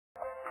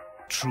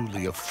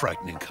truly a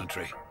frightening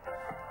country.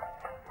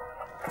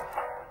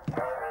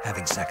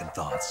 Having second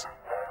thoughts?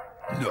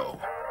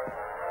 No.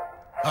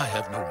 I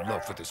have no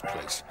love for this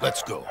place.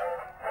 Let's go.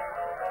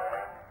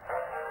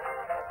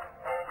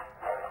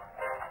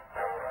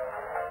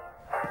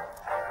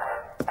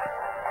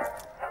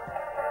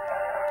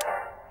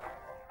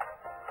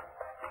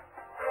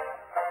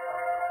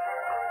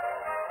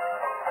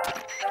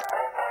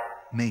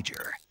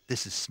 Major,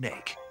 this is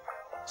Snake.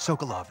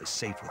 Sokolov is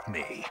safe with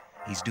me.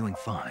 He's doing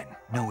fine.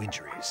 No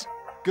injuries.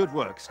 Good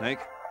work, Snake.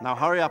 Now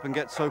hurry up and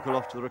get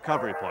Sokolov to the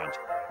recovery point.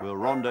 We'll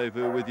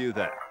rendezvous with you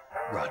there.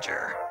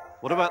 Roger.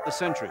 What about the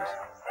sentries?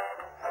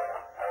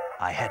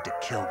 I had to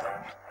kill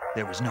them.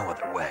 There was no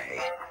other way.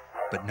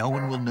 But no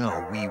one will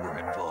know we were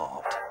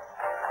involved.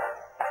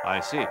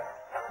 I see.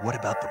 What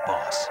about the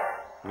boss?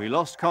 We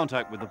lost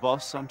contact with the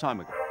boss some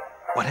time ago.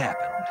 What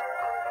happened?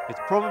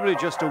 It's probably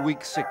just a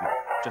weak signal.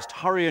 Just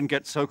hurry and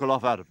get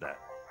Sokolov out of there.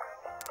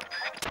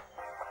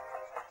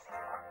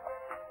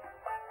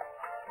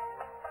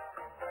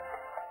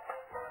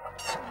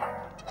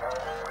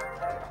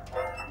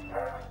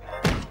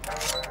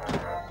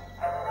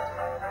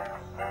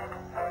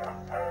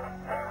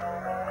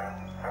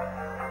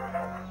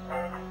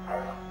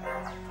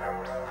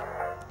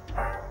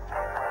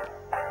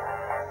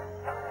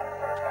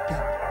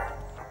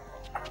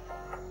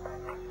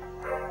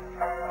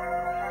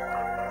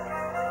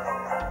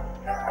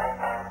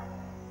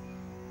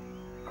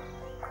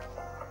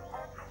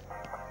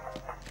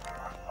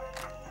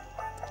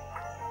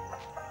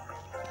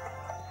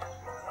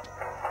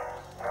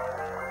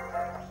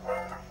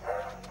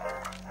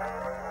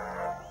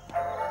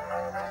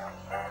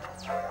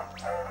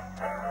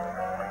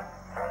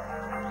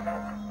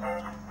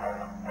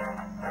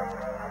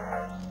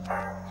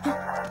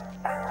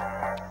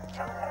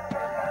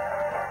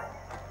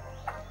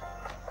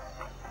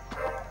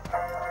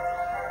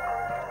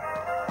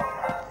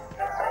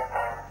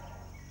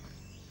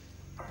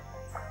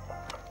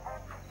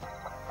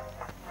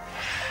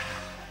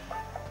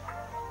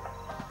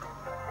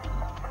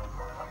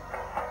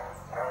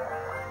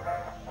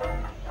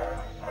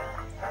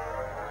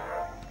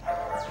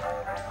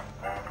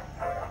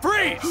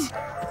 Freeze!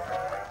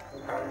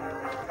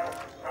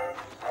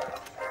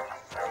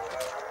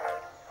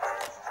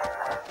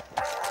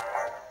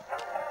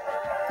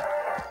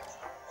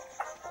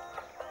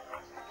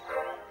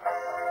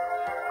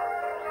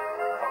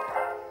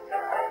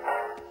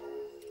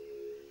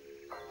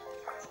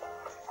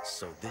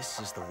 So this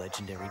is the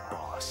legendary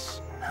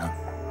boss. Huh?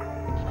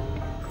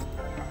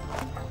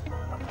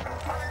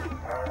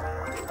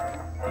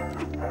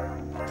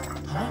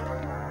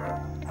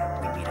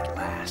 We meet at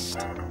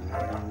last.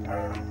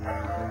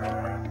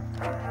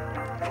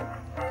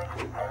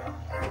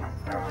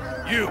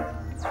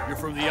 You're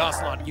from the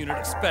Ocelot unit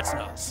of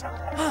Spetsnaz.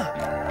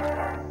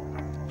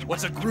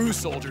 What's a GRU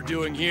soldier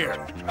doing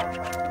here?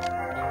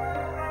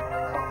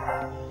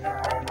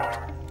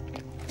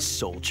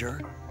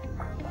 Soldier?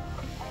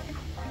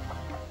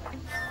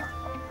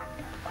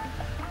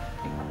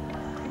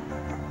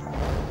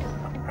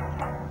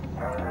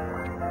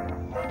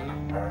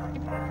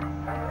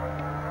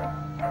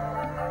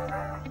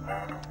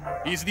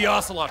 He's the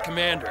Ocelot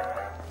commander.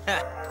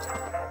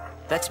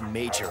 That's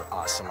Major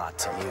Ocelot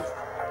to you.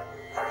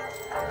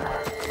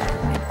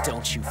 And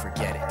don't you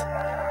forget it.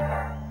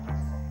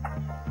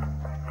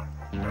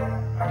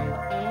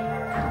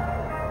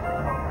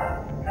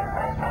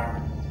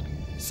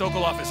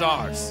 Sokolov is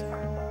ours.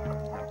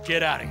 Now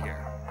get out of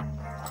here.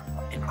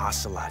 And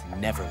Ocelot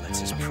never lets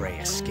his prey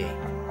escape.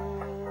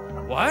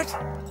 What?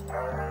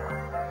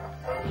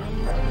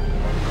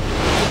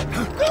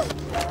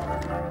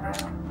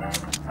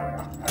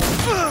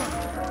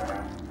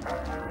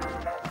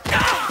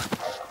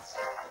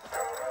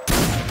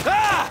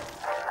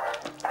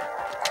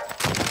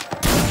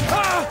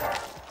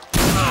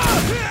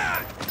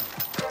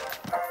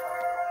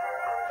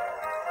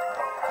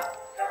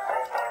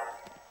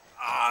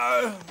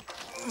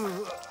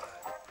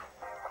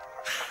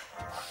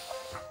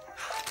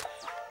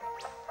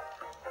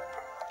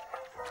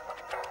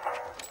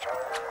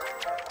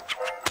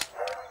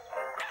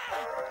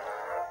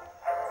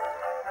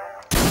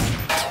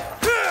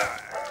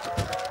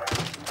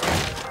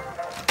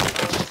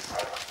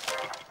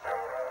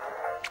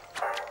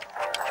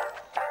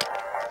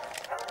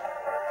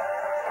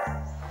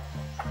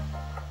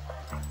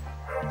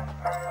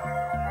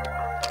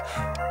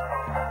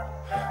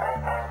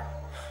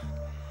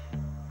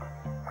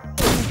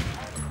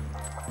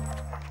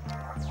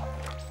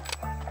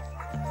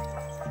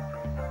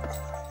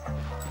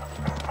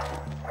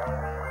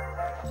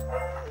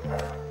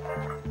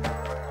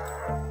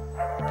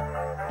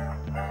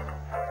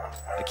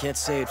 I can't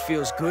say it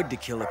feels good to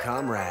kill a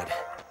comrade,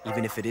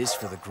 even if it is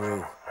for the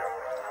GRU.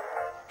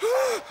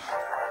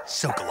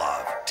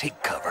 Sokolov,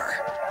 take cover.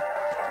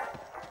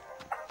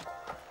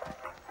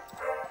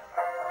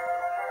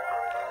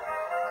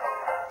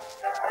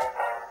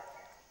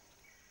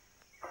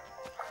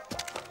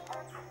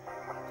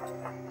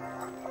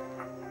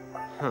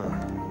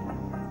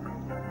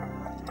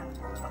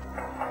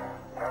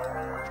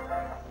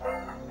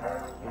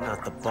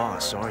 not the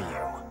boss, are you?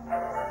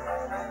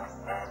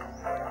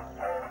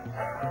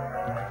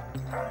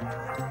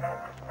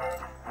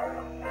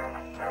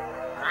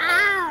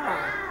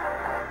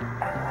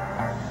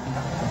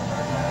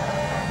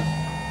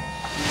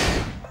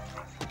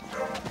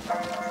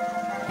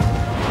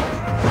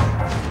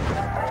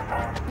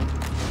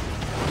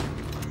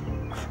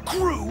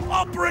 Crew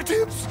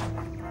operatives!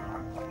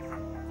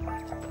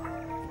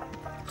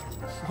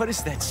 What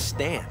is that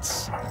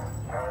stance?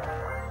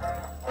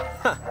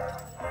 Huh.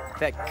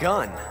 That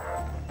gun.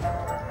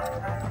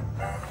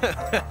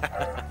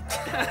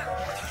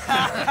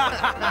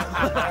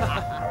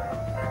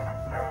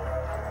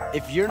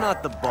 If you're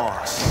not the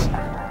boss,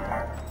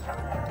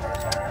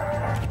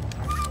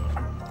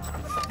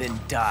 then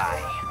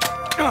die.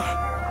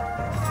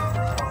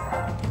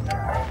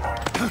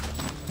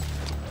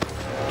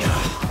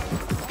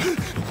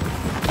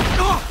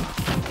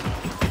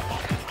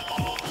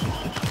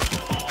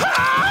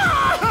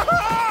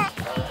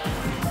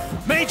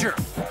 Major!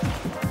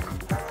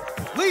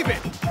 Leave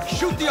it!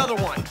 Shoot the other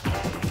one!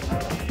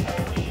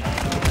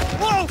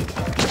 Whoa!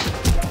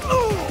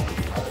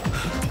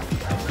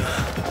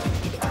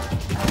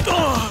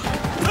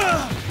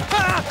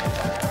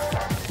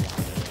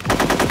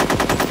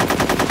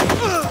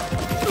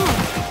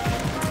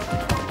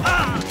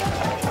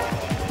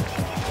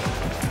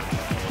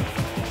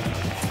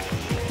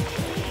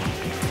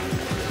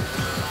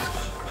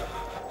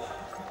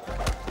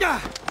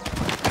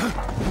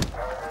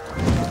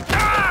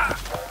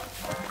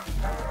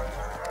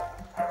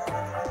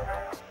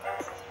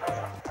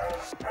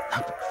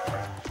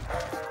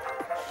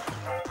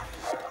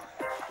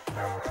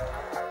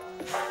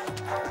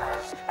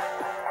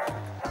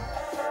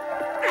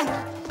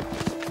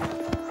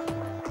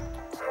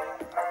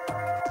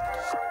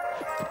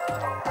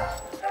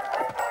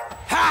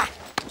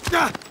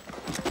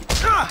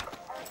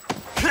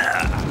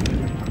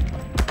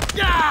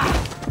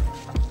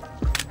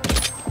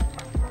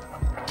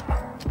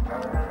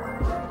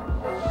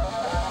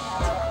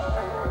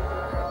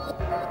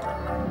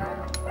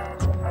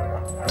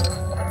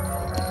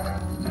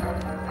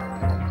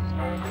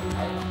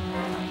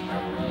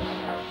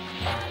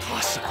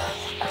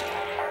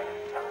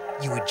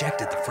 You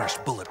ejected the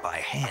first bullet by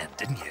hand,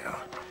 didn't you?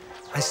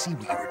 I see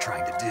what you were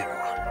trying to do.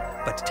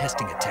 But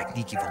testing a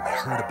technique you've only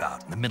heard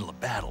about in the middle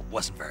of battle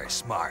wasn't very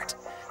smart.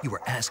 You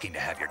were asking to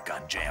have your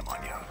gun jam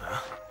on you.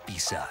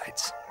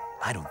 Besides,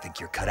 I don't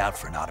think you're cut out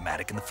for an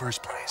automatic in the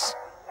first place.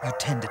 You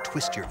tend to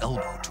twist your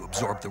elbow to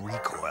absorb the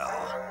recoil.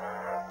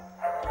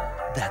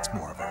 That's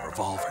more of a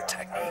revolver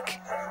technique.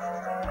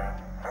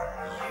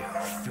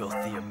 You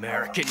filthy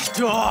American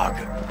dog!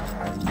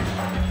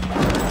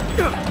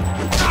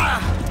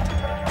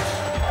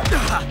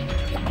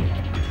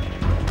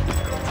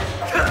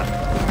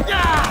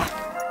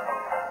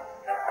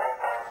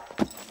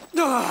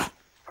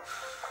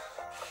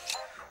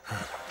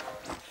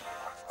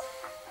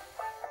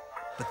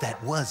 But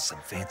that was some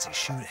fancy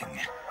shooting.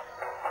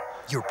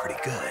 You're pretty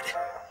good.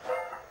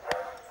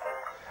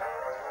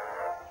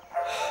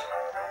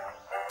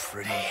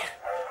 Pretty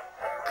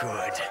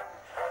good.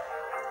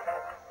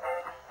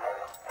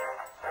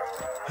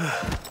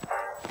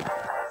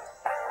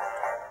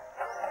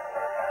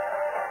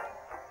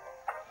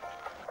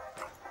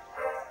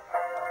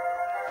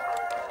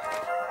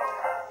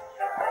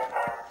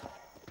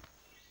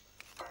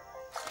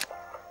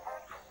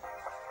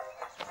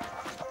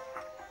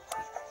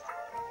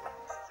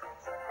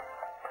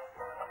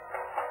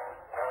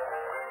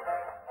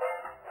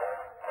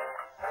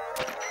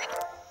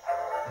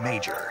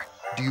 Major,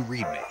 do you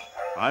read me?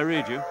 I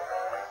read you.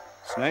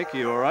 Snake,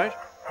 you all right?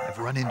 I've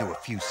run into a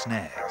few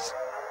snags.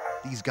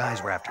 These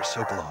guys were after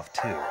Sokolov,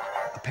 too.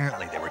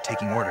 Apparently they were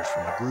taking orders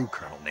from a GRU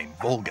colonel named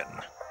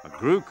Volgin. A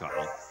GRU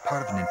colonel?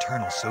 Part of an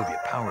internal Soviet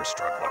power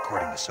struggle,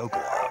 according to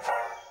Sokolov.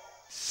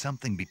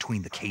 Something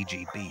between the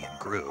KGB and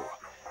GRU.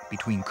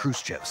 Between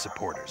Khrushchev's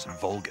supporters and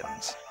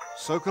Volgin's.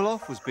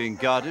 Sokolov was being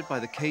guarded by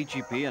the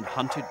KGB and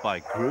hunted by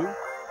GRU?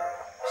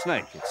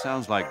 Snake, it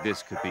sounds like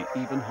this could be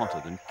even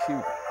hotter than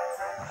Cuba.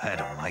 I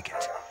don't like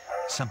it.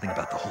 Something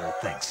about the whole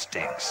thing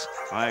stinks.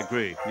 I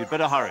agree. You'd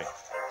better hurry.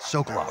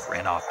 Sokolov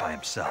ran off by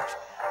himself,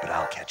 but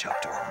I'll catch up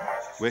to him.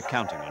 We're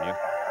counting on you.